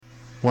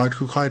Wide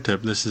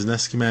Kukaitip, this is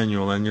Neski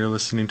Manuel, and you're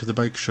listening to The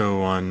Bike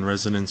Show on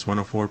Resonance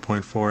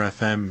 104.4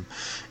 FM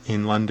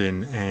in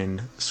London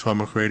and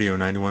Squamish Radio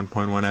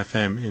 91.1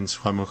 FM in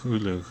Squamish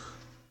Ulu.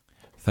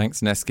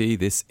 Thanks, Neski.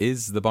 This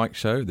is The Bike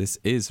Show. This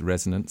is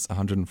Resonance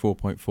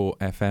 104.4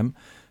 FM.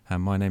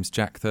 And my name's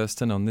Jack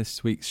Thurston. On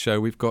this week's show,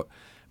 we've got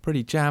a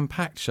pretty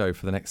jam-packed show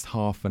for the next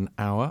half an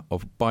hour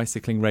of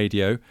bicycling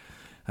radio.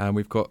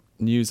 We've got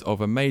news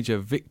of a major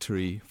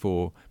victory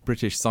for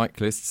British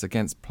cyclists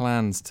against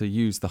plans to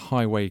use the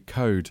highway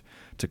code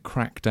to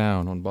crack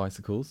down on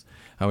bicycles.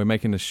 We're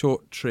making a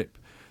short trip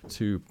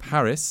to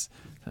Paris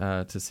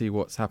to see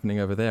what's happening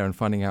over there and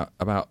finding out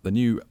about the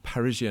new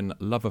Parisian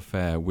love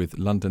affair with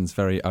London's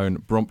very own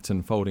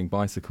Brompton folding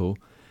bicycle.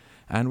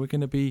 And we're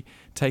going to be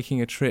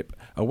taking a trip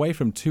away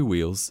from two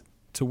wheels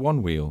to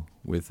one wheel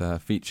with a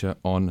feature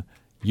on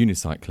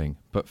Unicycling.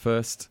 But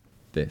first,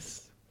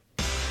 this.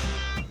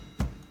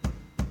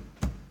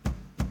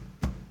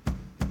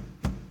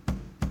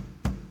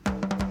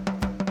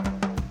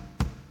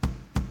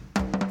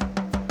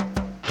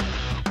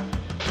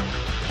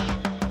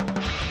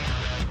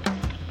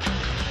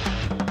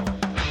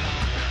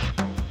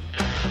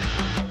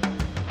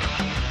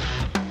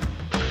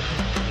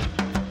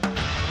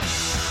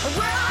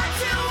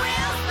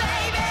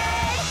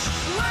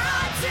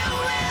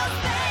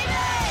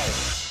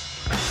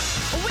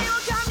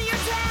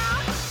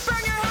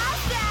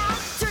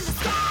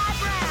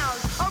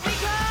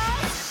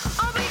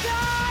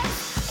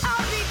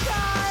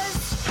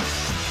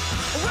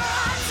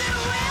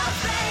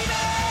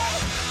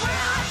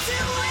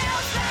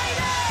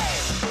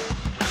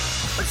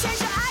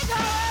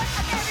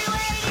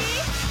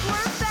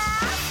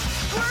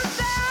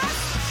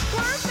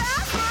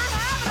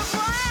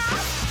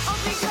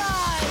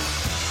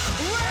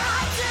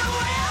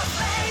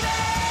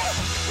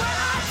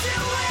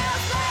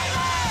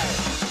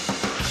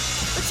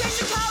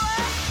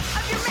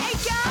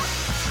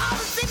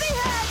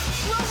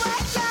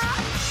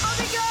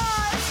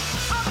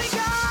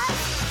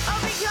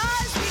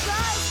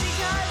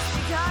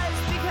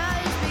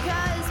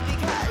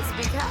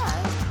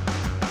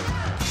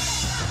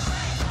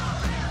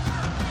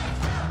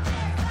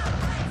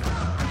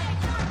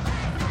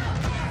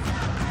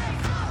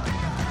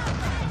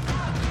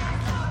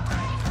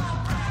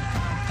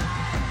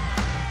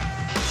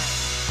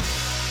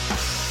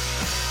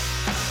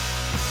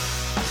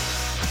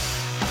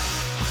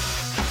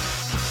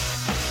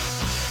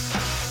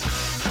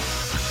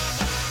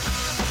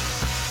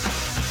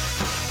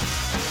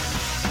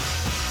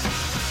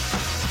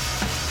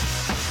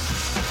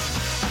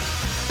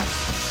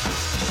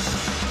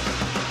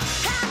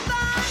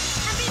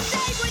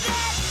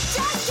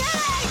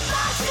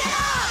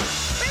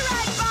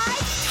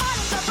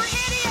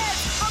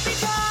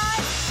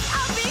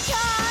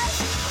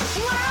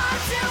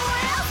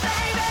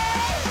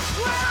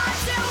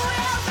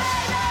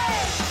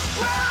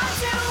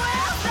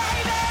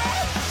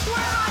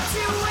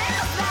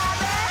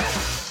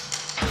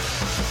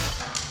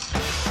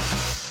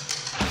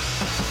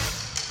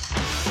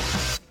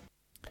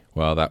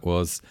 Well, that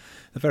was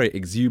a very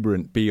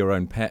exuberant Be Your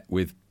Own Pet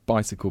with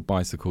Bicycle,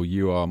 Bicycle,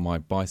 You Are My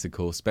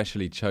Bicycle,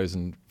 specially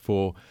chosen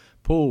for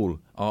Paul,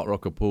 art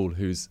rocker Paul,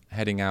 who's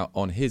heading out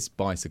on his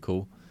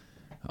bicycle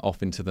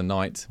off into the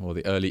night or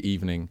the early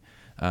evening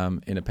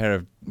in a pair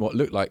of what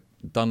looked like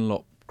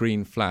Dunlop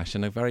green flash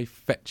and a very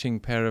fetching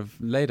pair of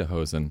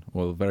lederhosen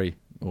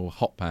or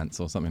hot pants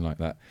or something like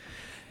that.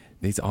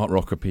 These art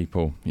rocker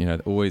people, you know,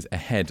 always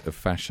ahead of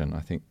fashion. I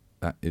think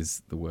that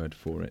is the word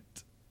for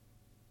it.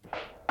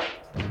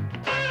 Well,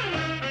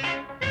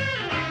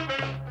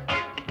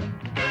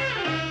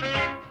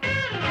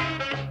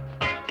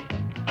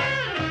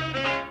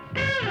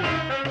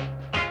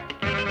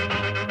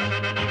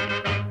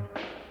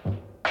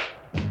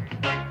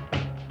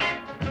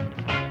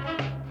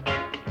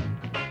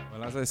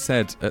 as I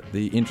said at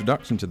the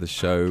introduction to the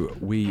show,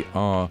 we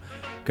are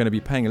going to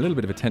be paying a little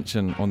bit of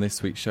attention on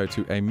this week's show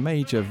to a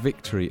major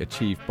victory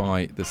achieved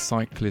by the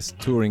Cyclist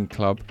Touring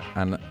Club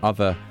and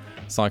other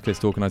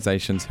cyclist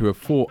organisations who have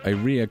fought a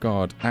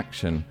rearguard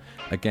action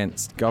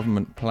against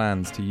government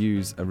plans to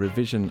use a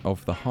revision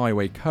of the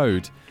highway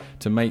code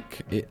to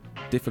make it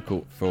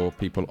difficult for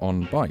people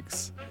on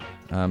bikes.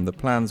 The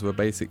plans were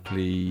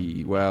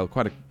basically, well,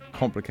 quite a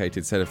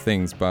complicated set of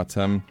things, but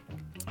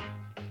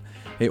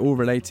it all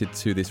related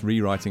to this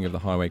rewriting of the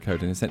highway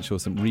code and essentially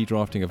some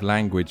redrafting of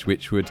language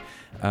which would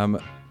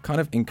kind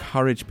of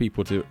encourage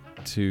people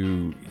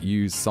to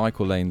use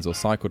cycle lanes or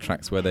cycle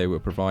tracks where they were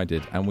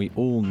provided. And we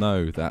all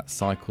know that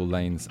cycle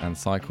lanes and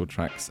cycle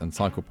tracks and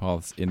cycle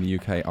paths in the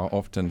UK are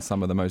often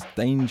some of the most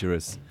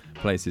dangerous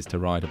places to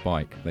ride a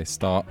bike. They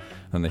start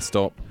and they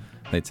stop.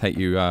 They take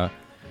you on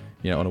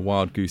a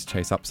wild goose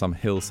chase up some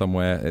hill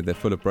somewhere. They're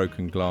full of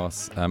broken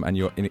glass, and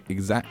you're in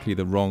exactly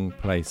the wrong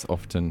place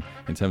often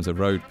in terms of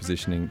road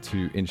positioning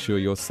to ensure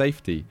your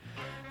safety.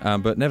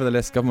 But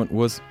nevertheless, government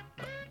was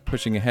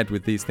pushing ahead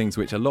with these things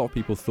which a lot of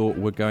people thought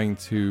were going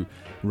to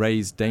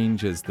raise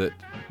dangers that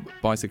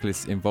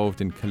bicyclists involved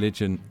in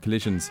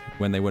collisions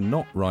when they were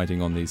not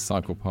riding on these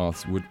cycle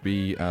paths would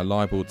be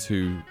liable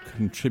to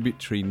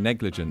contributory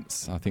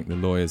negligence, I think the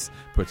lawyers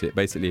put it.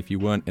 Basically, if you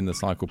weren't in the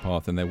cycle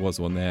path and there was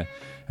one there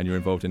and you're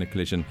involved in a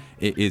collision,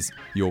 it is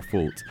your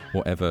fault,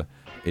 whatever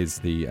is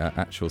the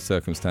actual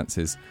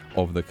circumstances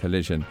of the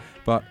collision.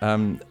 But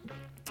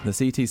the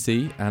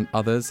CTC and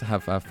others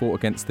have fought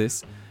against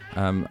this.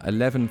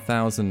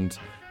 11,000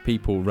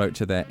 people wrote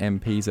to their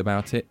MPs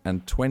about it,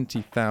 and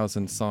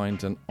 20,000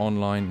 signed an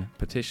online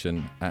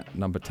petition at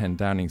number 10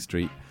 Downing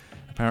Street.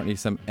 Apparently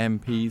some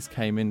MPs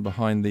came in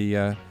behind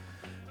the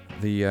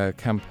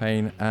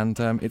campaign, and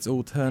it's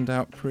all turned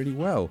out pretty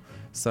well.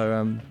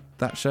 So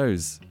that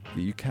shows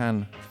that you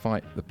can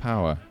fight the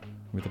power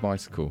with a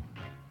bicycle.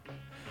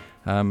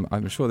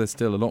 I'm sure there's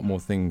still a lot more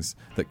things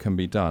that can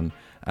be done,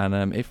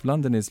 and if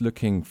London is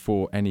looking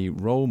for any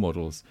role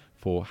models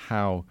for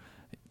how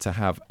to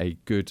have a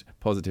good,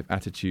 positive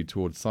attitude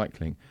towards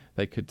cycling,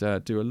 they could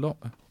do a lot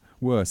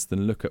worse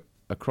than look at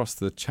across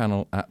the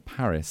channel at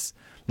Paris.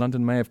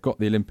 London may have got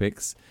the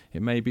Olympics.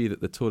 It may be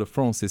that the Tour de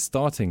France is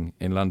starting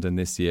in London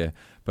this year,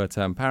 but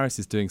Paris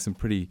is doing some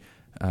pretty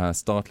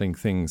startling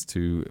things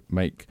to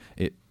make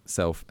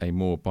itself a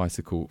more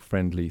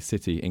bicycle-friendly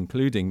city,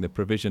 including the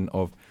provision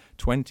of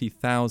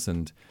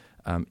 20,000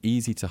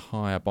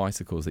 easy-to-hire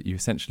bicycles that you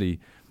essentially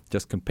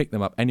just can pick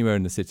them up anywhere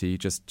in the city,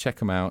 just check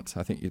them out.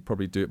 I think you'd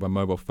probably do it by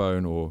mobile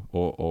phone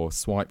or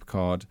swipe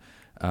card,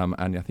 and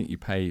I think you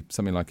pay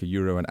something like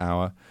 €1 an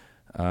hour,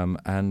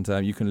 and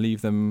you can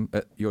leave them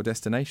at your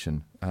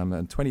destination.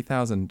 And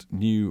 20,000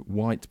 new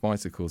white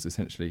bicycles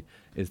essentially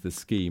is the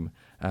scheme,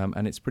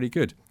 and it's pretty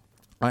good.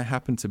 I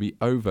happened to be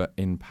over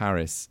in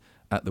Paris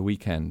at the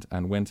weekend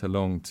and went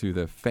along to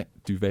the Fête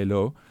du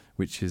Vélo,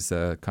 which is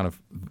a kind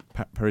of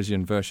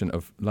Parisian version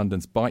of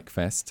London's Bike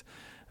Fest,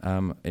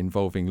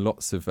 involving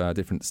lots of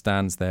different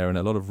stands there and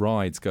a lot of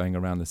rides going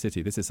around the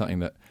city. This is something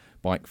that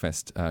Bike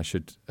Fest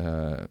should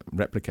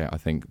replicate, I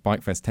think.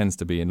 Bike Fest tends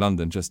to be in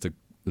London just a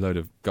load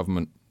of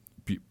government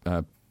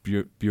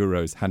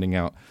bureaus handing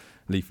out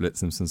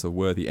leaflets and some sort of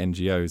worthy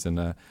NGOs and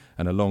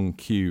a long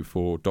queue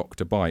for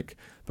Dr. Bike.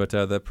 But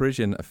the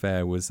Parisian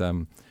affair was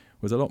a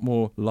lot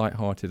more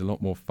light-hearted, a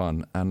lot more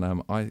fun, and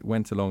I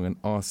went along and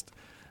asked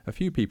a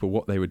few people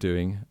what they were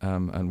doing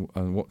and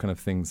what kind of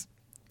things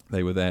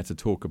they were there to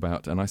talk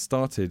about. And I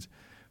started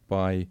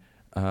by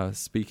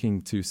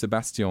speaking to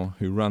Sébastien,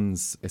 who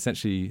runs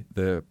essentially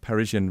the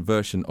Parisian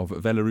version of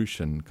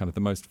Vélo, kind of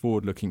the most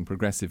forward-looking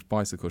progressive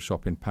bicycle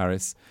shop in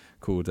Paris,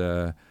 called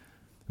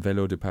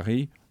Vélo de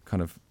Paris,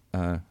 kind of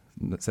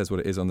that says what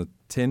it is on the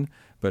tin.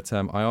 But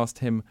I asked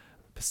him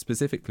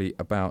specifically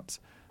about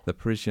the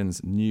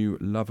Parisians' new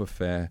love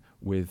affair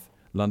with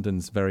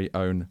London's very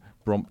own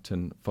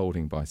Brompton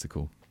folding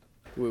bicycle.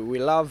 We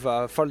love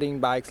folding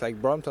bikes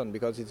like Brompton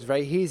because it's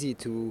very easy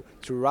to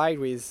ride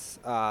with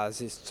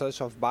this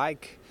sort of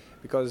bike,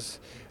 because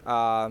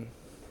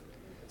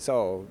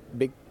so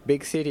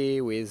big city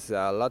with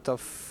a lot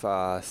of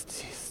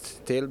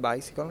steel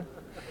bicycle,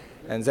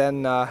 and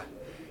then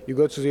you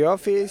go to the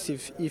office.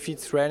 If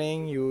it's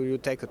raining, you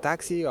take a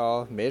taxi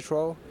or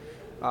metro.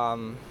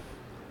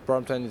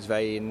 Brompton is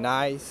very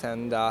nice,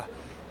 and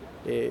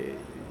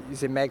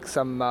they make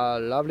some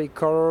lovely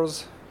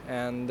colors,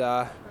 and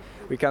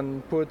we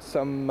can put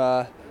some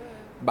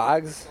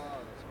bags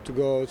to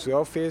go to the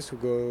office, to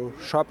go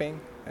shopping,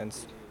 and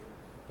it's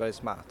very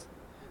smart.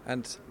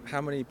 And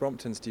how many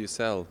Bromptons do you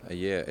sell a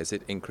year? Is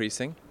it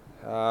increasing?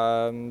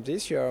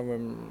 This year,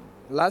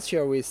 last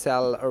year we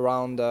sell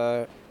around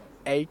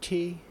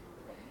 80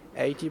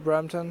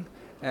 Brompton,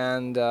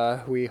 and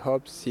we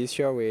hope this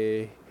year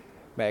we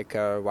make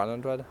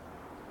 100.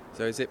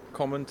 So is it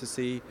common to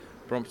see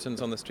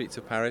Bromptons on the streets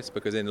of Paris?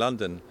 Because in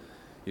London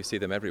you see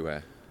them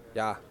everywhere.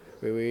 Yeah.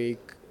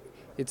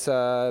 It's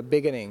a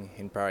beginning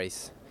in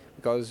Paris,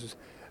 because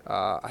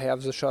I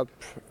have the shop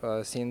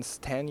since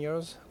 10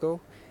 years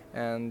ago,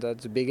 and at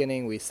the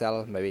beginning we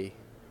sell maybe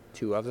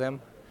 2 of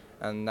them,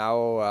 and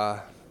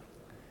now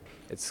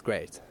it's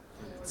great.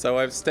 So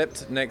I've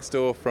stepped next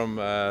door from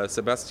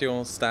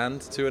Sébastien's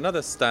stand to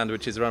another stand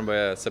which is run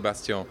by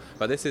Sébastien,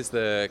 but this is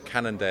the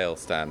Cannondale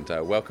stand.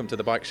 Welcome to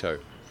the bike show.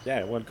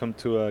 Yeah, welcome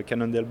to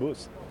Cannondale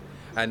booth.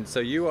 And so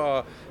you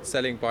are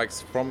selling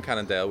bikes from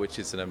Cannondale, which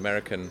is an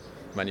American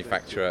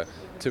manufacturer,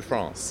 to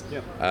France.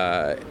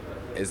 Yeah.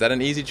 Is that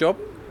an easy job?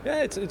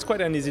 Yeah, it's quite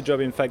an easy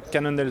job. In fact,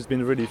 Cannondale has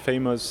been really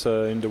famous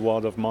in the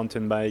world of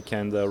mountain bike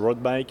and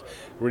road bike.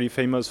 Really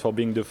famous for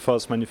being the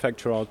first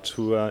manufacturer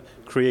to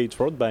create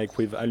road bike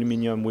with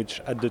aluminium, which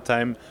at the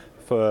time,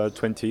 for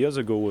 20 years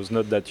ago, was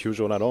not that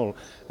usual at all.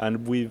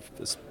 And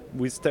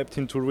we stepped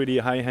into really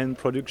high-end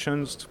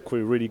productions,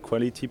 really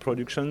quality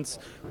productions.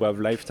 We have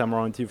lifetime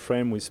warranty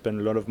frame. We spend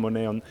a lot of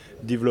money on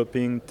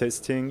developing,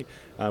 testing.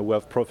 We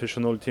have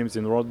professional teams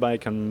in road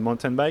bike and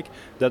mountain bike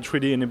that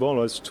really enable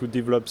us to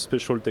develop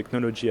special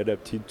technology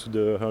adapted to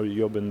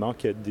the urban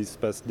market these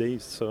past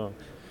days. So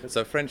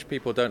So French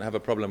people don't have a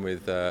problem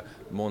with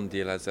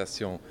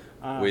mondialisation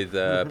with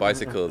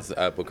bicycles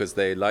because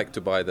they like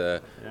to buy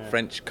the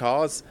French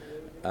cars.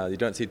 You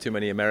don't see too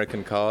many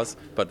American cars,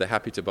 but they're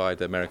happy to buy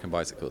the American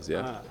bicycles,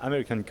 yeah?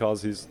 American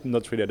cars is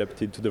not really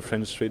adapted to the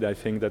French street. I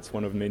think that's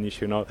one of the main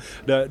issues now.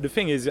 The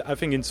thing is, I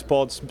think in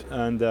sports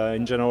and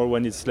in general,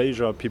 when it's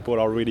leisure,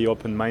 people are really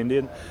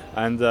open-minded.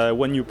 And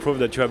when you prove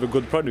that you have a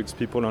good product,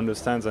 people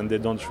understand and they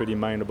don't really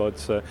mind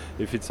about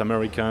if it's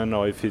American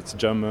or if it's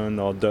German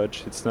or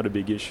Dutch. It's not a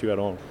big issue at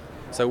all.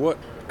 So what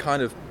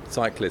kind of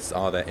cyclists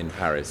are there in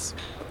Paris?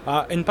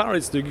 In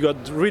Paris, you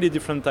got really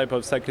different type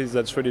of cyclists.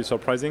 That's really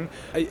surprising.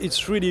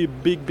 It's really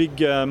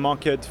big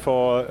market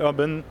for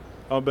urban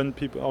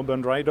people,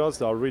 urban riders.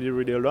 There are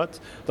really a lot.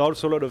 There are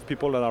also a lot of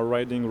people that are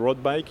riding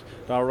road bike,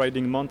 that are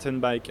riding mountain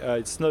bike.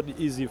 It's not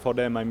easy for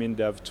them. I mean,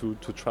 they have to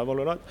travel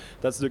a lot.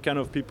 That's the kind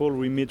of people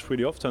we meet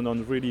really often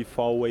on really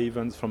far away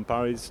events from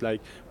Paris,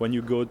 like when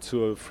you go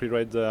to a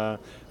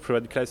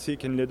Freeride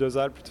Classic in Les Deux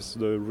Alpes. It's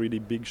the really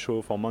big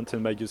show for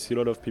mountain bike. You see a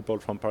lot of people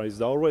from Paris.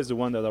 They're always the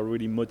ones that are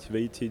really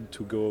motivated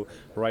to go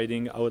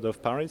riding out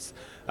of Paris.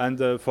 And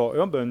for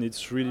urban,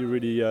 it's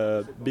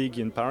really big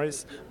in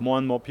Paris. More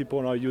and more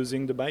people are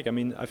using the bike. I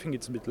mean, I think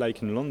it's a bit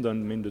like in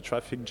London. I mean, the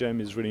traffic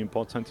jam is really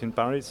important in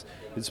Paris.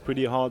 It's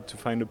pretty hard to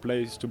find a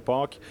place to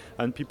park,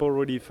 and people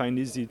really find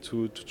easy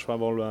to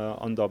travel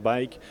on their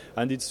bike.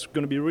 And it's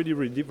going to be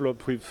really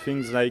developed with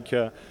things like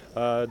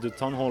the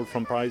town hall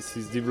from Paris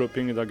is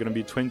developing. There are going to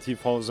be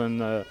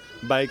 20,000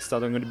 bikes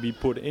that are going to be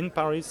put in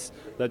Paris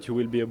that you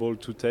will be able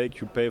to take.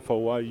 You pay for a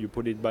while, you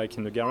put it back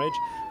in the garage.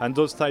 And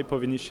those type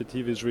of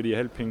initiative is really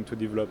helping to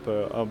develop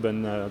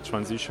urban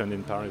transition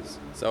in Paris.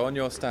 So on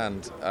your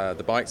stand,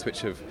 the bikes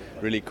which have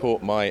really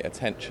caught my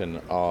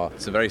attention are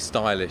some very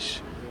stylish,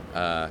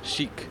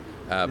 chic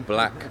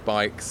black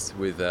bikes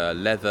with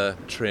leather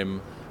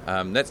trim.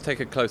 Let's take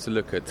a closer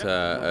look at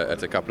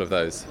a couple of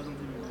those.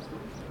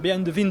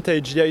 Behind the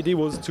vintage, the idea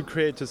was to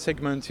create a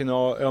segment in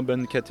our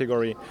urban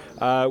category.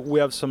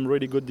 We have some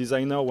really good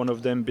designers, one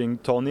of them being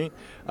Tony,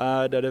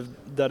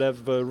 that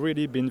have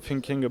really been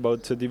thinking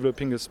about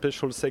developing a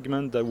special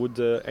segment that would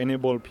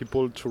enable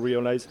people to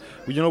realize,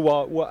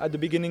 we're at the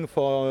beginning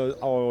for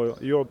our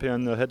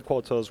European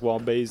headquarters, we are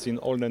based in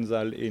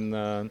Oldenzaal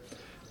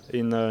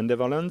in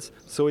Netherlands,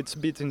 so it's a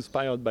bit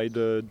inspired by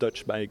the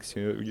Dutch bikes.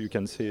 You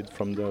can see it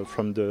from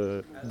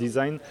the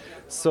design.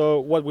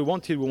 So what we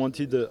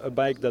wanted a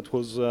bike that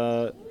was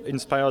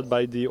inspired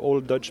by the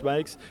old Dutch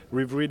bikes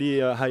with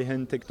really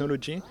high-end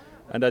technology,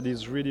 and that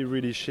is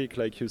really chic,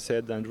 like you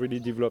said, and really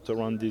developed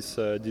around this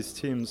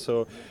theme.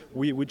 So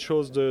we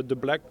chose the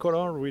black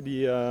color,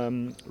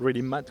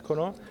 really matte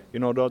color,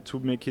 in order to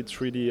make it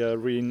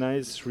really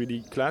nice,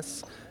 really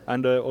class,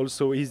 and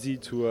also easy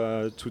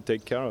to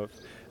take care of.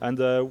 And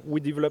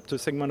we developed a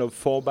segment of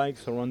 4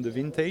 bikes around the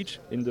vintage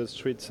in the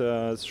street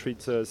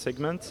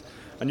segment.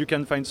 And you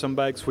can find some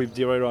bikes with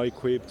derailleur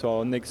equipped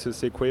or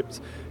Nexus equipped.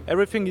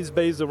 Everything is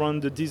based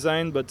around the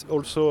design, but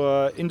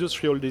also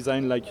industrial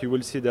design. Like you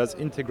will see, there's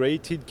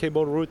integrated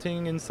cable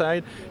routing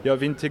inside. You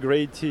have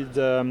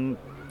integrated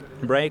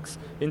brakes,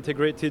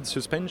 integrated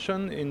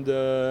suspension in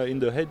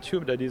the head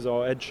tube. That is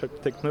our head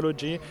shock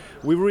technology.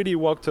 We really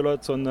worked a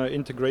lot on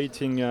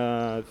integrating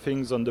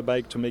things on the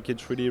bike to make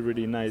it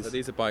really nice. So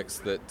these are bikes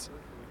that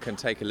can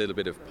take a little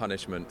bit of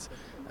punishment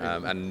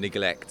and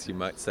neglect, you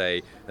might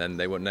say, and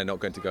they're not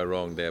going to go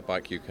wrong. They're a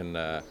bike you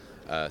can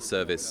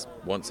service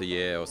once a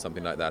year or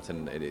something like that,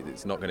 and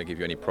it's not going to give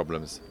you any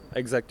problems.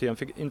 Exactly.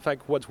 In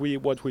fact, what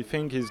we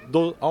think is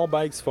our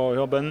bikes for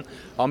urban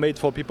are made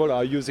for people who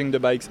are using the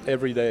bikes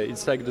every day.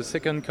 It's like the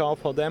second car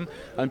for them,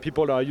 and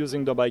people are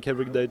using the bike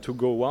every day to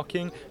go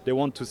walking. They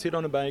want to sit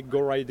on a bike, go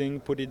riding,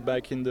 put it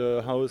back in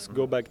the house,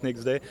 go back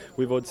next day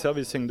without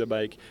servicing the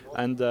bike.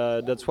 And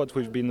that's what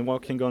we've been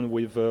working on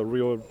with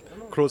real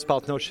close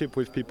partnership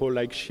with people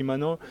like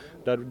Shimano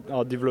that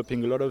are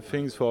developing a lot of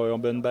things for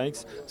urban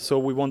bikes. So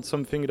we want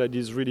something that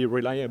is really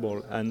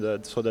reliable,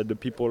 and so that the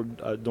people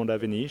don't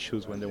have any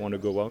issues when they want to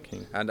go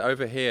walking. And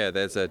over here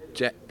there's a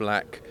jet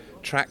black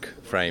track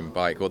frame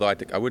bike, although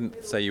I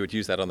wouldn't say you would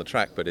use that on the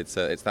track, but it's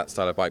that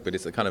style of bike, but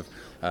it's a kind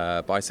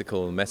of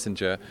bicycle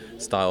messenger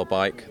style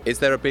bike. Is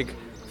there a big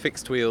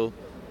fixed wheel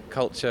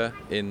culture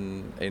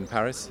in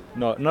Paris?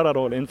 No, not at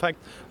all. In fact,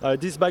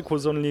 this bike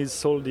was only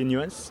sold in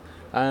US,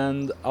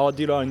 and our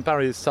dealer in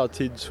Paris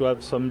started to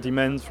have some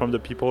demand from the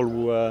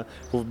people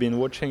who've been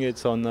watching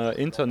it on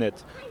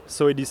internet.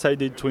 So he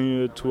decided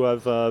to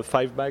have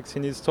 5 bikes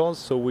in his stores.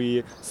 So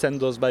we sent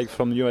those bikes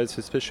from US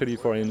especially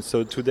for him.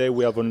 So today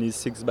we have only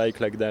 6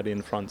 bikes like that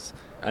in France,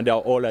 and they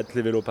are all at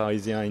Les Vélo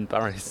Parisiens in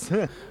Paris.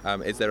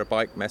 Is there a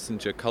bike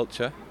messenger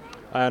culture?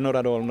 Not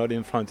at all, not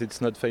in France.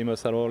 It's not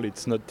famous at all.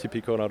 It's not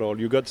typical at all.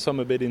 You got some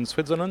a bit in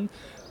Switzerland,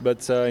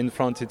 but in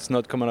France it's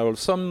not common at all.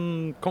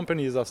 Some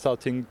companies are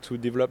starting to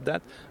develop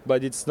that,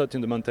 but it's not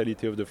in the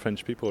mentality of the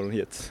French people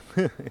yet.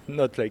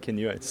 Not like in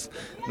US,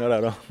 not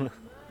at all.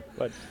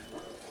 But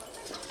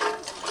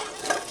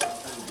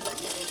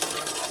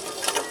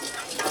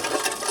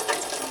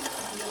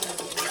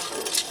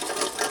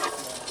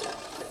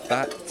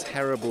that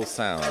terrible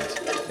sound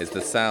is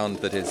the sound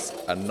that is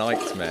a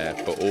nightmare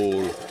for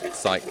all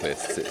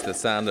cyclists. It's the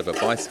sound of a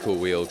bicycle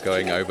wheel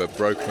going over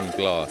broken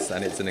glass,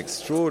 and it's an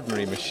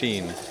extraordinary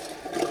machine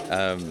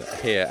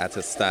here at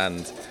a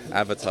stand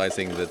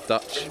advertising the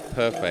Dutch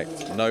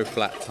Perfect no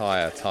flat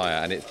tire,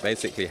 and it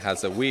basically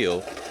has a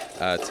wheel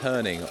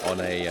turning on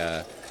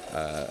a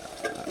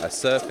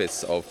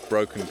surface of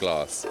broken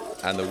glass,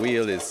 and the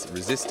wheel is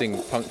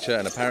resisting puncture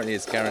and apparently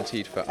is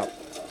guaranteed for up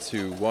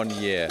to 1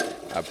 year.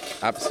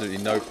 Absolutely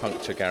no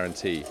puncture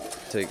guarantee.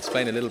 To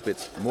explain a little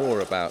bit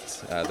more about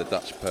the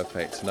Dutch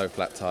Perfect no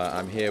flat tire,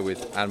 I'm here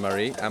with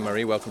Anne-Marie.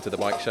 Anne-Marie, welcome to the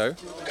Bike Show.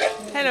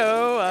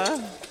 Hello.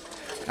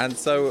 And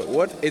so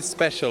what is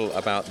special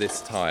about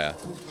this tire?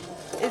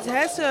 It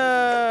has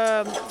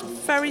a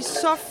very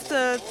soft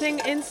thing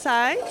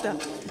inside,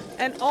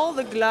 and all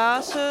the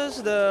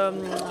glasses,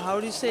 how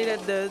do you say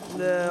that,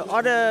 the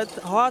other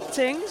hard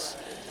things,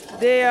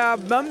 they are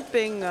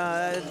bumping.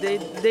 They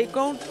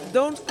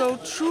don't go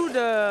through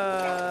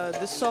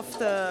the soft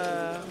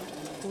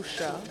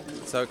pusher.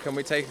 So can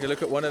we take a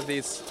look at one of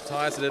these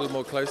tires a little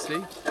more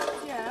closely?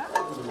 Yeah.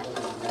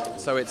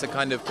 So it's a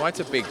kind of quite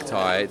a big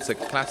tire. It's a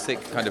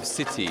classic kind of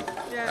city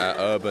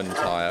urban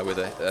tire with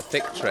a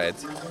thick tread.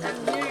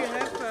 And here you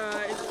have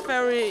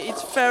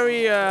it's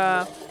very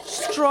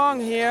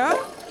strong here.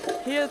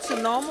 Here it's a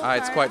normal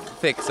It's tire. quite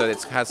thick, so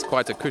it has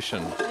quite a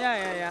cushion.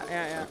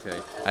 Yeah. Okay.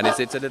 And is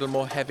it a little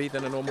more heavy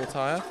than a normal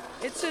tire?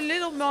 It's a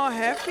little more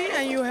heavy,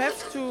 and you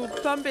have to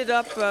pump it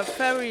up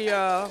very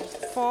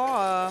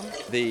far.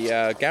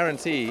 The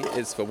guarantee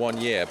is for 1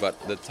 year, but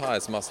the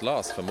tires must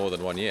last for more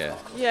than 1 year.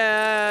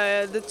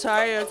 Yeah, the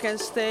tire can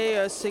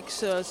stay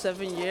 6 or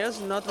 7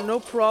 years, no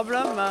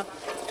problem.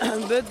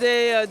 But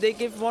they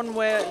give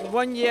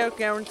 1 year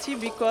guarantee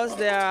because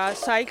there are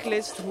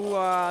cyclists who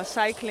are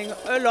cycling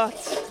a lot.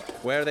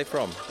 Where are they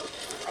from?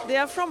 They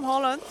are from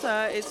Holland.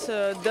 It's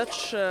a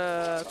Dutch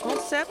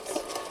concept.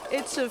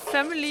 It's a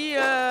family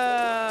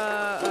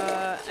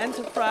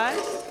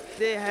enterprise.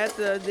 They had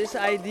this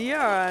idea,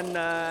 and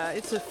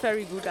it's a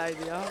very good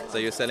idea. So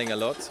you're selling a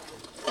lot?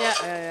 Yeah.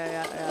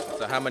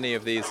 So how many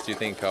of these do you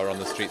think are on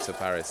the streets of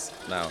Paris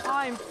now?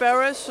 In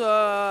Paris,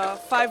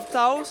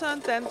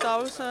 5,000,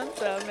 10,000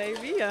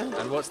 maybe.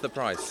 And what's the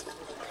price?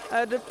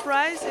 The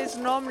price is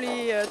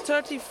normally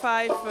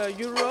 35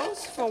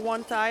 euros for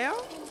one tire.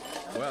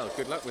 Well,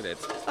 good luck with it.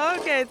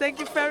 Okay, thank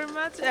you very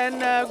much,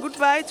 and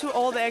goodbye to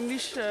all the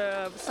English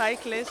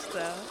cyclists.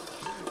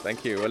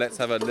 Thank you. Well, let's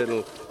have a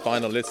little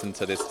final listen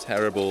to this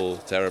terrible,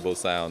 terrible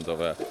sound of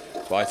a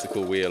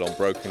bicycle wheel on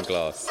broken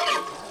glass.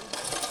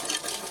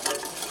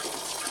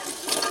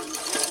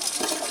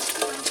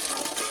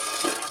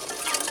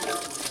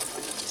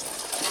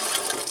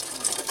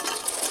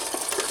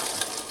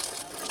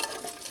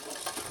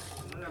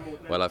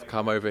 Well, I've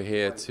come over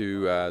here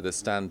to the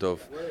stand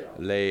of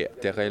Les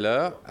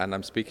Dérailleurs, and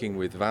I'm speaking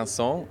with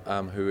Vincent,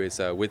 who is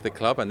with the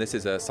club, and this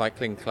is a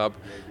cycling club.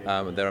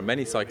 There are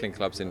many cycling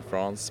clubs in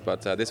France,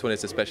 but this one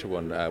is a special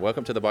one.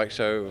 Welcome to the Bike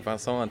Show,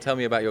 Vincent, and tell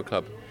me about your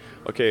club.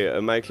 Okay,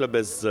 my club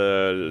is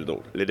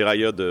Les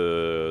Dérailleurs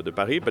de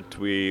Paris, but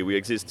we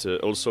exist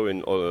also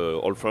in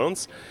all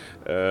France.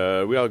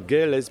 We are a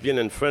gay, lesbian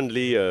and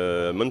friendly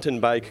mountain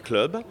bike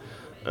club.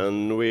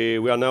 And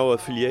we are now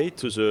affiliated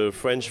to the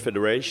French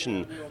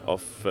Federation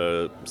of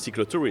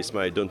Cyclotourism.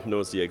 I don't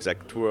know the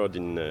exact word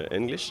in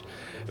English,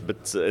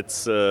 but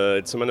it's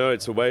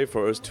a way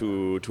for us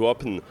to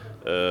open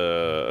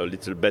a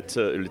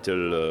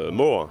little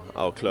more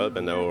our club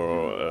and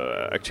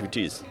our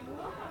activities.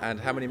 And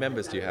how many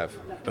members do you have?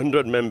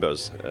 100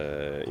 members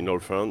in all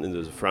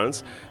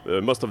France.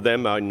 Most of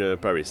them are in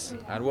Paris.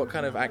 And what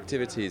kind of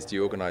activities do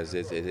you organize?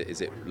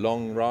 Is it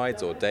long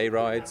rides or day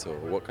rides or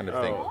what kind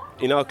of thing?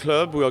 In our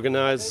club, we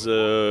organize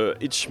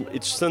each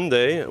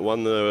Sunday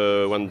one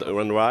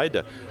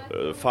ride,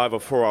 5 or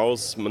 4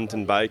 hours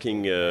mountain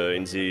biking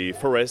in the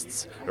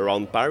forests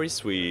around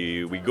Paris.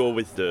 We go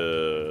with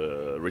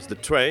the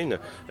train,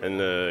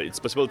 and it's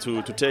possible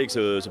to take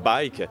the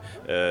bike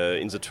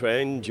in the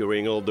train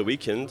during all the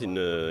weekend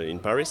in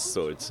Paris.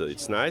 So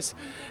it's nice,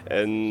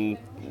 and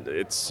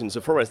it's in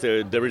the forest.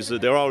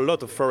 There are a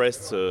lot of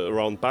forests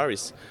around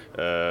Paris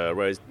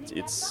where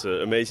it's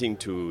amazing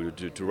to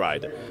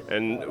ride,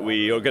 and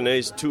we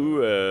organize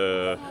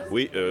 2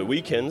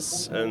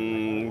 weekends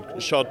and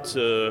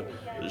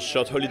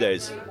short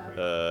holidays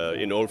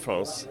in all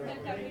France.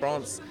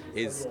 France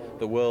is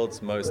the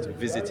world's most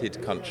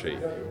visited country.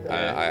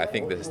 I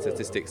think the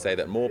statistics say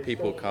that more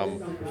people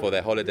come for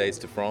their holidays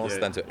to France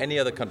than to any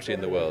other country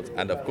in the world.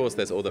 And of course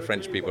there's all the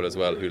French people as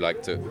well who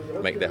like to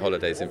make their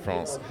holidays in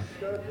France.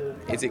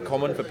 Is it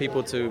common for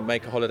people to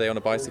make a holiday on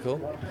a bicycle?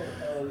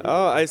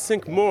 I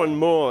think more and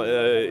more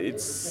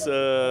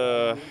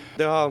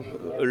there are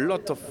a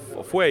lot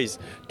of ways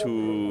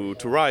to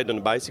ride on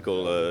a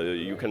bicycle.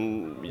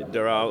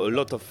 There are a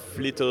lot of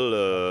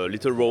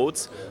little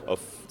roads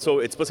so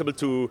it's possible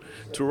to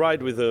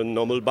ride with a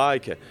normal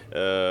bike,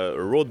 a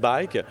road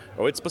bike,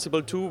 or it's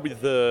possible too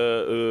with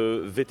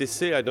a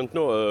VTC. I don't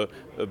know,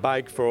 a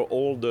bike for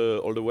all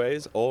the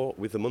ways, or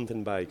with a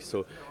mountain bike.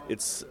 So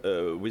it's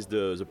with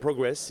the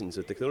progress in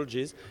the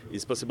technologies,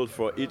 it's possible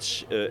for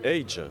each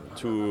age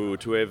to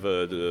have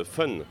the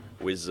fun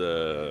with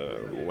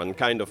one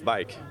kind of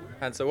bike.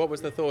 And so what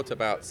was the thought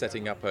about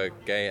setting up a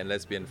gay and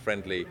lesbian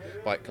friendly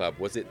bike club?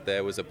 Was it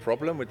there was a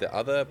problem with the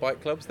other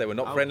bike clubs? They were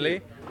not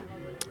friendly?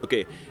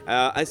 Okay,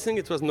 I think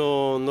it was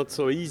not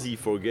so easy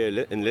for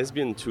gay and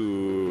lesbian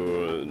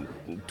to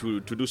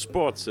do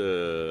sports.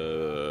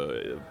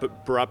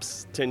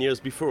 Perhaps 10 years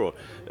before,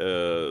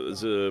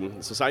 the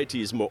society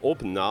is more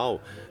open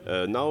now.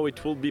 Now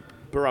it will be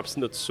perhaps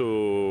not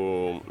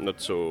so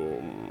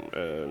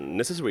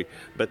necessary.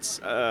 But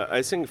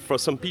I think for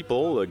some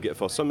people,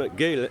 for some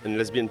gay and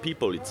lesbian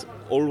people, it's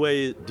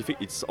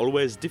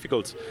always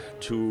difficult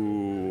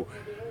to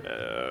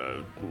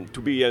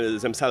be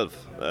themselves,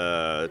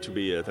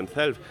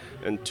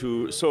 and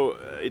so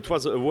it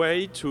was a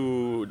way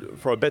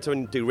for a better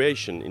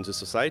integration in the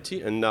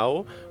society. And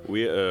now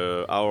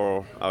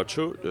our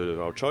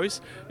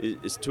choice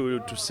is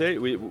to say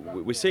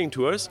we're saying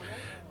to us,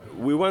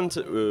 we want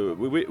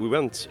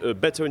a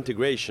better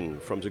integration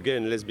from the gay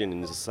and lesbian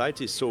in the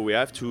society. So we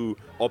have to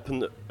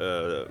open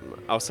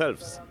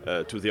ourselves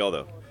to the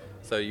other.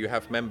 So you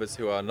have members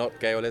who are not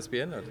gay or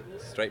lesbian, or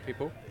straight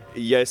people?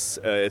 Yes,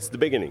 it's the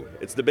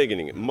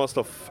beginning. Most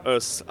of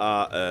us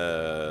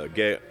are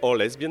gay or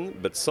lesbian,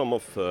 but some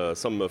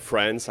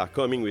friends are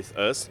coming with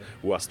us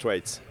who are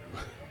straight.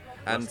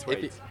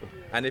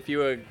 And if you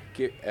were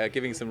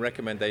giving some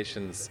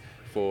recommendations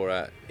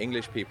for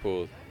English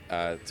people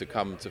to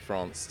come to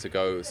France to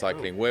go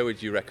cycling, where would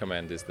you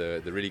recommend is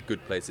the really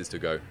good places to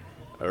go?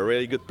 A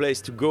really good place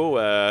to go.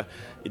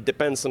 It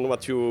depends on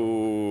what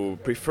you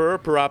prefer.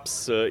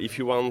 Perhaps if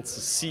you want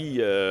to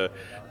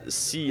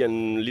see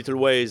in little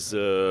ways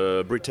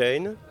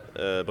Bretagne,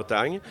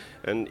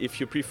 and if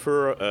you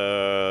prefer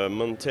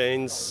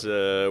mountains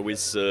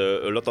with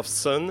a lot of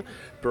sun,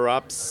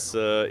 perhaps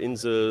in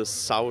the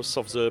south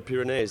of the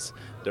Pyrenees.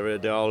 There are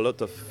a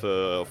lot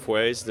of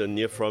ways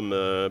near from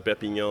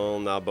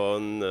Perpignan,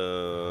 Narbonne,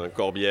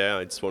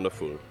 Corbière. It's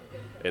wonderful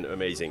and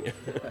amazing.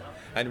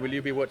 And will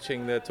you be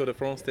watching the Tour de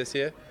France this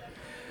year?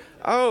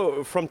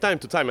 Oh, from time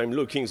to time I'm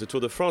looking the Tour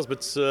de France,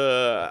 but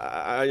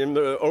I am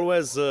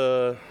always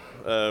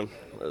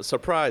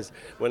surprised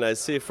when I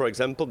see, for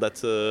example,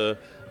 that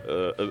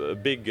a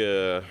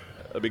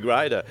big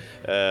rider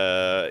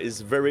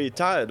is very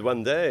tired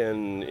one day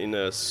and in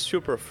a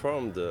super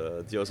form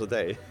the other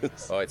day.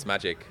 Oh, it's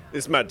magic.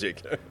 It's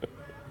magic.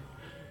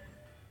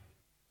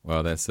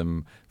 Well, there's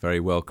some very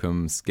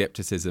welcome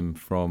skepticism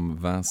from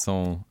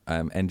Vincent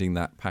ending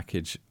that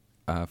package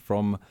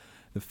from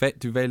the Fête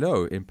du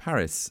Vélo in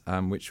Paris,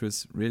 which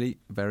was really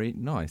very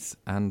nice.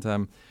 And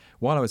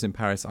while I was in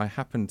Paris, I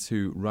happened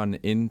to run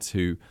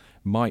into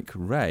Mike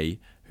Ray,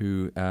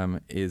 who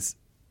is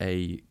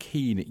a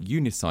keen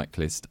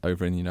unicyclist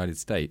over in the United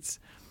States.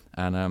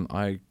 And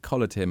I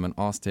collared him and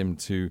asked him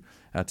to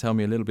tell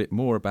me a little bit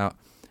more about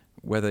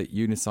whether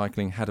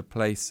unicycling had a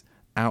place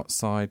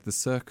outside the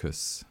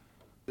circus.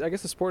 I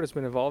guess the sport has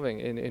been evolving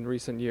in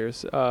recent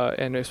years,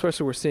 and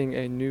especially we're seeing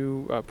a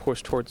new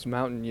push towards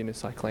mountain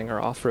unicycling or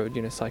off-road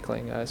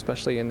unicycling,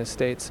 especially in the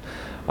States.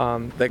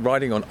 They're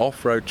riding on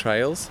off-road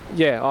trails?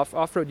 Yeah,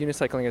 off-road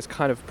unicycling is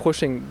kind of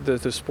pushing the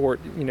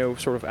sport,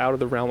 sort of out of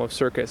the realm of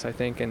circus, I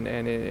think, and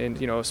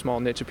a small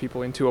niche of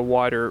people into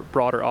a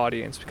broader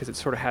audience, because it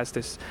sort of has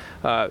this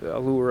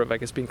allure of, I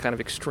guess, being kind of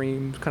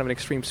an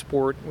extreme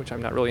sport, which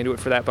I'm not really into it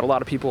for that, but a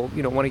lot of people,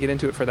 want to get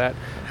into it for that.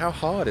 How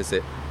hard is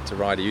it to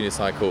ride a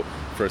unicycle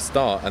for a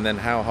start, and then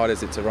how hard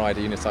is it to ride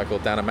a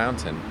unicycle down a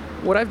mountain?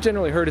 What I've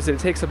generally heard is that it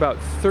takes about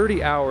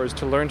 30 hours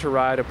to learn to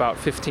ride about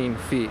 15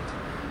 feet.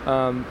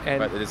 But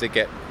does it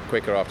get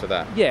quicker after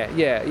that?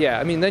 Yeah.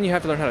 I mean, then you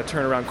have to learn how to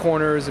turn around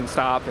corners and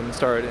stop and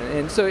start,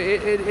 and so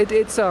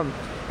it's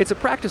a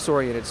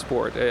practice-oriented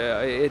sport.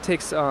 It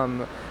takes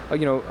a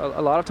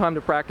lot of time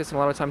to practice and a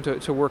lot of time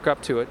to work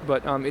up to it,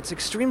 but it's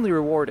extremely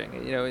rewarding,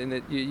 in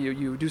that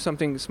you do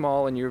something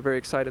small and you're very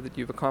excited that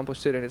you've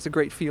accomplished it, and it's a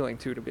great feeling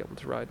too to be able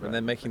to ride. And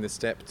then making the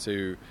step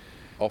to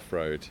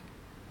off-road.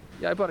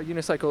 Yeah, I bought a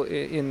unicycle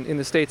in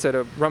the States at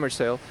a rummage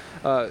sale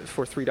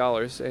for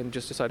 $3 and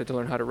just decided to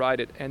learn how to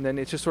ride it. And then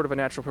it's just sort of a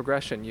natural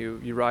progression.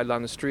 You ride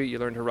down the street, you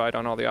learn to ride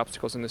on all the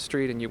obstacles in the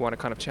street, and you want to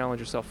kind of challenge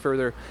yourself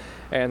further.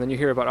 And then you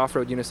hear about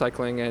off-road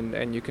unicycling,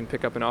 and you can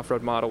pick up an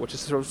off-road model, which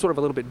is sort of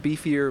a little bit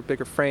beefier,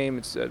 bigger frame.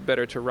 It's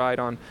better to ride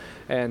on.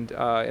 And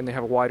they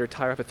have a wider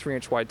tire. I have a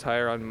 3-inch wide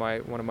tire on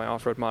one of my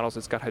off-road models.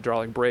 It's got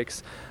hydraulic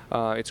brakes.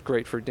 It's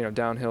great for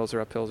downhills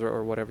or uphills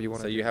or whatever you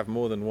want to do. So you have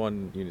more than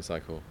one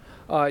unicycle?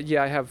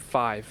 Yeah, I have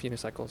 5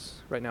 unicycles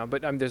right now,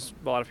 but there's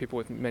a lot of people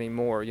with many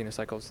more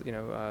unicycles,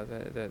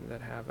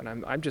 that have,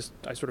 and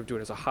I sort of do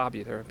it as a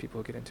hobby. There are people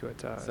who get into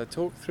it. So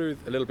talk through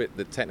a little bit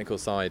the technical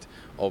side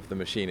of the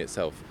machine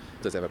itself.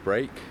 Does it have a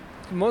brake?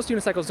 Most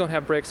unicycles don't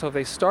have brakes, so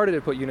they started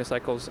to put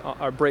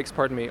brakes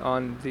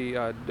on the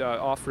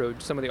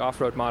off-road, some of the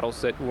off-road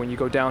models that when you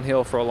go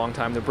downhill for a long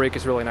time, the brake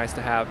is really nice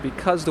to have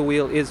because the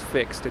wheel is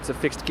fixed. It's a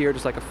fixed gear,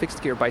 just like a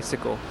fixed gear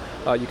bicycle.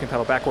 You can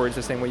pedal backwards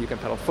the same way you can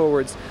pedal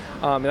forwards,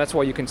 and that's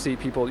why you can see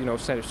people,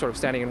 sort of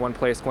standing in one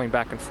place, going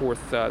back and forth.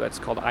 That's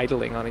called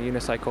idling on a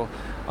unicycle,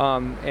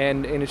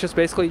 and it's just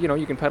basically,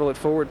 you can pedal it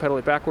forward, pedal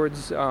it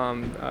backwards.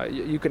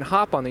 You can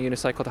hop on the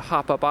unicycle to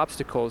hop up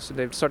obstacles.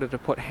 They've started to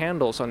put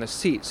handles on the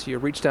seats.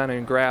 You reach down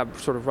and grab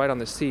sort of right on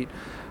the seat,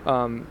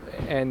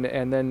 and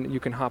then you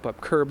can hop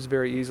up curbs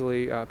very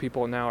easily.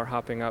 People now are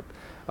hopping up,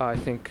 I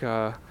think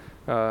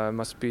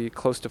must be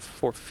close to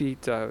 4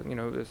 feet, a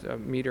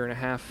meter and a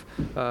half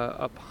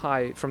up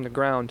high from the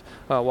ground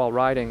while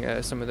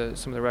riding. Some of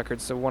the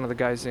records. So one of the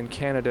guys in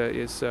Canada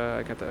is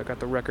I got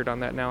the record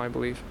on that now, I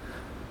believe.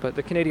 But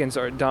the Canadians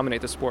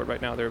dominate the sport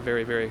right now. They're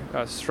very, very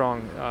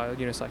strong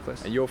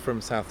unicyclists. And you're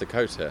from South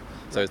Dakota,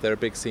 so is there a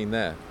big scene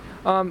there?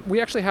 We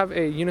actually have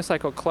a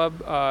unicycle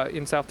club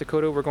in South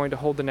Dakota. We're going to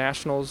hold the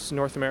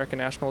North American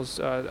Nationals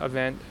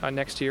event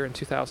next year in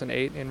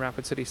 2008 in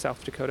Rapid City,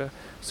 South Dakota.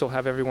 So we'll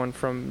have everyone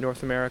from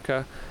North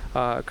America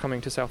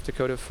coming to South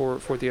Dakota for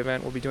the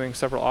event. We'll be doing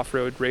several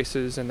off-road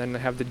races, and then they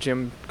have the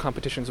gym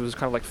competitions, which is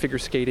kind of like figure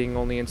skating,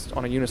 only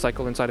on a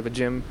unicycle inside of a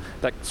gym,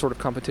 that sort of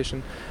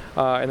competition.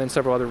 And then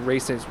several other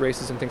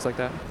races and things like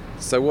that.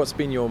 So what's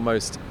been your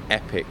most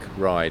epic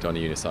ride on a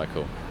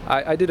unicycle?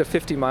 I did a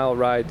 50-mile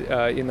ride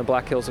in the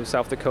Black Hills of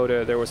South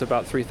Dakota. There was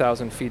about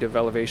 3,000 feet of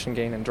elevation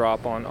gain and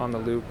drop on the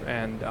loop,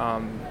 and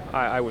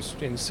I was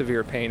in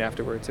severe pain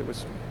afterwards. It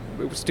was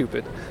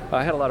stupid.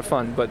 I had a lot of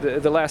fun, but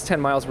the last 10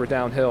 miles were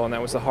downhill, and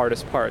that was the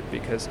hardest part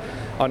because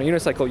on a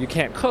unicycle you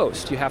can't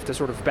coast. You have to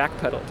sort of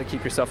backpedal to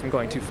keep yourself from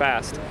going too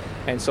fast,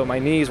 and so my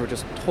knees were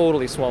just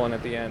totally swollen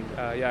at the end.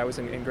 I was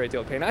in great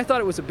deal of pain. I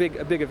thought it was a big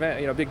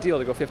event, big deal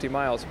to go 50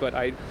 miles, but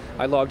I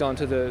logged on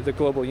to the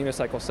global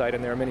unicycle site,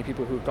 and there are many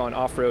people who've gone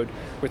off-road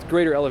with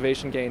greater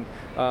elevation gain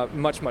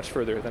much, much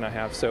further than I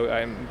have. So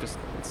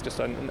it's just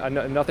a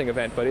nothing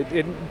event, but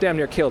it damn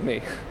near killed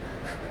me.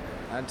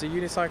 And do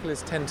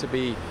unicyclists tend to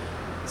be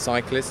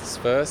cyclists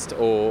first,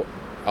 or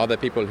are there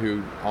people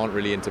who aren't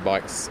really into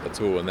bikes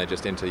at all and they're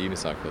just into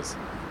unicycles?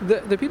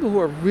 The people who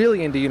are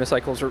really into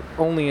unicycles are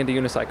only into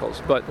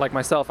unicycles, but like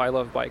myself, I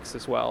love bikes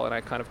as well, and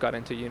I kind of got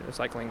into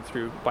unicycling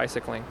through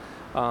bicycling.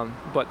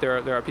 But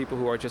there are people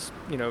who are just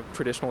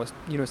traditionalist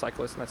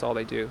unicyclists, and that's all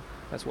they do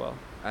as well.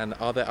 And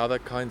are there other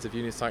kinds of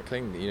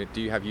unicycling?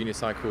 Do you have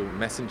unicycle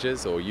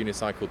messengers or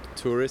unicycle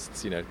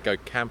tourists? Go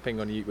camping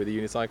with a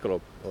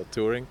unicycle or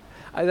touring?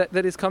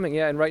 That is coming,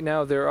 yeah. And right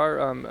now there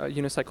are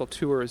unicycle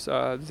tours.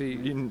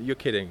 You're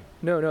kidding?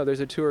 No.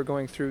 There's a tour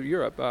going through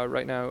Europe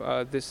right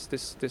now. This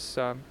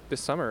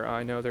summer,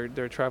 I know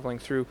they're traveling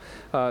through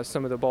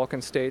some of the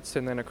Balkan states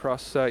and then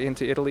across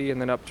into Italy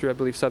and then up through, I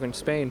believe, southern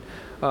Spain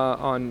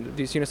on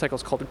these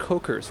unicycles called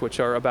cokers,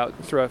 which are about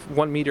through a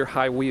 1 meter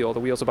high wheel.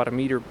 The wheel's about a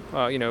meter,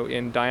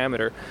 in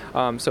diameter.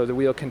 So the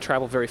wheel can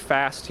travel very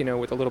fast,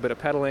 with a little bit of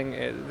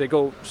pedaling. They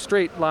go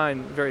straight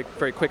line very,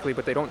 very quickly,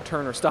 but they don't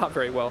turn or stop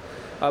very well.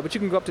 But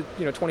you can go up to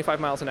 25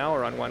 miles an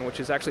hour on one,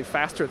 which is actually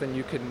faster than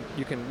you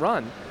can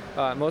run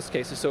in most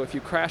cases. So if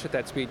you crash at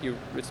that speed,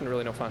 it's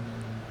really no fun.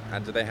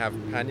 And do they have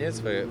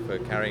panniers for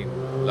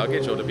carrying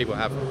luggage, or do people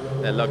have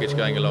their luggage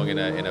going along in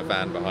a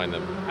van behind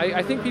them?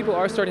 I think people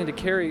are starting to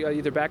carry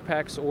either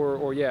backpacks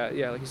or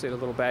like you say, the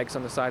little bags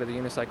on the side of the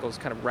unicycles,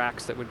 kind of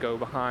racks that would go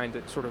behind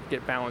that sort of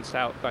get balanced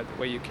out by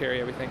the way you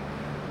carry everything.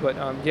 But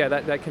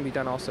that can be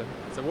done also.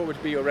 So what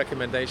would be your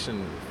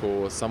recommendation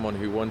for someone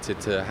who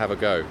wanted to have a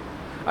go?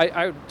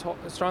 I would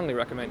strongly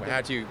recommend.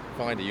 How do you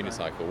find a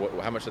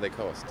unicycle? How much do they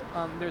cost?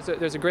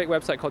 There's a great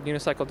website called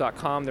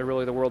unicycle.com. They're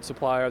really the world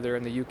supplier. They're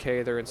in the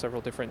UK. They're in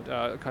several different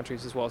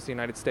countries as well as the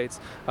United States.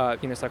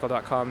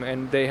 Unicycle.com,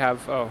 and they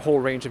have a whole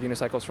range of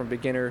unicycles from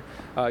beginner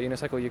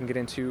unicycle you can get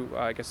into,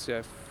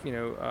 $70,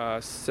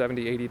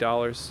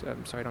 $80.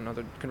 I'm sorry, I don't know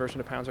the conversion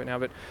to pounds right now,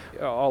 but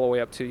all the way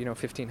up to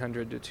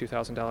 $1,500 to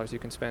 $2,000 you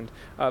can spend.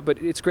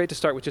 But it's great to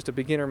start with just a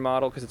beginner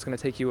model because it's going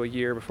to take you a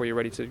year before you're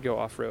ready to go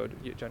off-road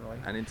generally.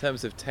 And in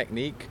terms of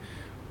technique,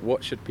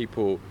 what should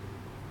people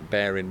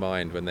bear in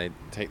mind when they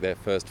take their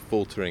first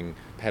faltering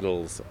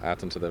pedals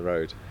out onto the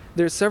road?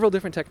 There's several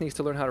different techniques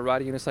to learn how to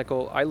ride a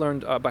unicycle. I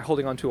learned by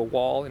holding onto a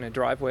wall in a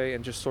driveway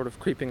and just sort of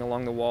creeping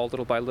along the wall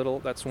little by little.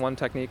 That's one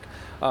technique.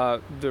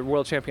 The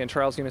world champion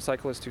trials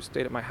unicyclist who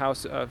stayed at my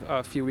house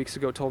a few weeks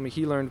ago told me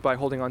he learned by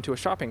holding onto a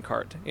shopping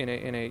cart in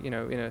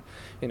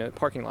a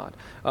parking lot.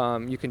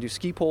 You can do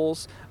ski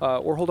poles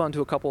or hold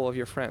onto a couple of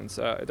your friends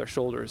at their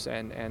shoulders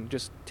and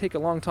just take a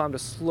long time to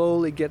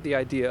slowly get the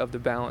idea of the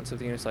balance of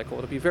the unicycle.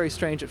 It'll be very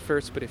strange at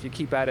first, but if you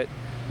keep at it,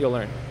 you'll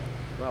learn.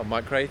 Well,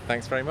 Mike Ray,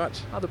 thanks very much.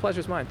 The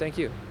pleasure's mine. Thank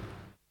you.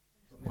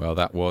 Well,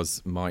 that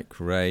was Mike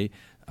Ray.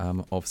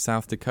 of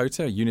South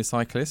Dakota, a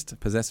unicyclist,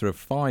 possessor of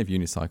 5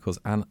 unicycles.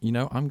 And,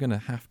 I'm going to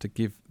have to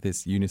give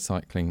this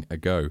unicycling a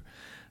go.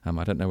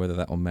 I don't know whether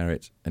that will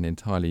merit an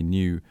entirely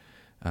new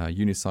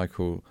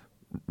unicycle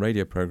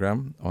radio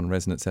program on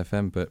Resonance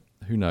FM, but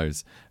who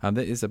knows. And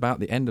that is about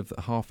the end of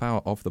the half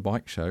hour of the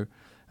bike show.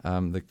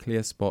 The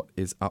Clear Spot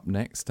is up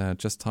next.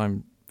 Just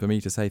time for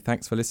me to say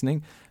thanks for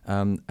listening,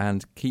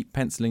 and keep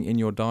penciling in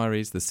your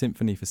diaries the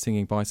Symphony for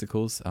Singing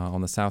Bicycles on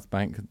the South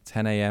Bank,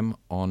 10 a.m.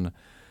 on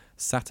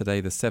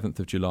Saturday the 7th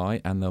of July,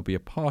 and there'll be a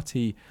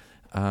party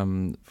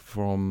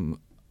from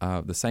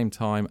the same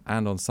time,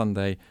 and on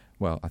Sunday,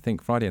 well, I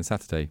think Friday and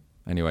Saturday.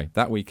 Anyway,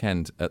 that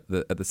weekend at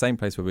the same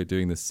place where we're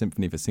doing the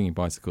Symphony for Singing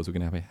Bicycles, we're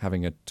going to be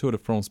having a Tour de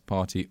France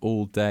party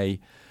all day.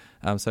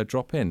 So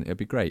drop in, it'll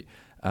be great.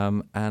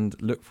 And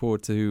look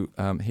forward to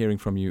hearing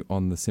from you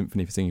on the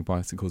Symphony for Singing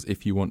Bicycles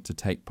if you want to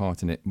take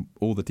part in it.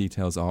 All the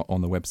details are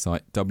on the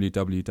website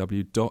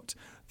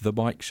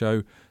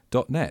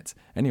www.thebikeshow.net.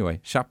 Anyway,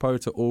 chapeau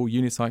to all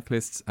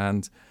unicyclists,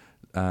 and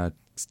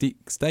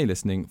stay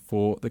listening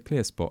for the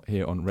Clear Spot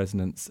here on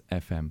Resonance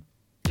FM.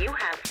 You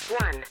have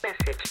one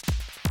message.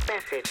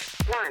 Message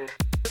 1.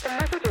 The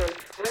message is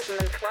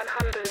Resonance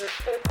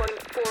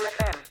 104.4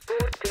 FM,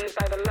 brought to you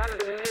by the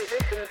London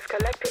Musicians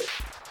Collective.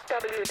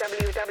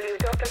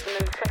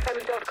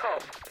 www.resonance.fm.com.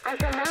 I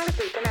shall now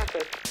repeat the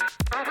message.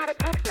 I had a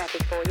text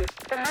message for you.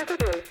 The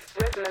message is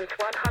Resonance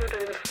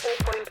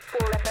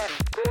 104.4 FM,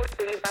 brought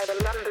to you by the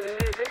London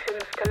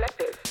Musicians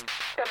Collective.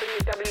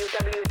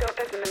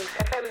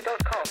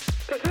 www.resonance.fm.com.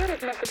 To hear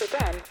this message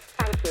again,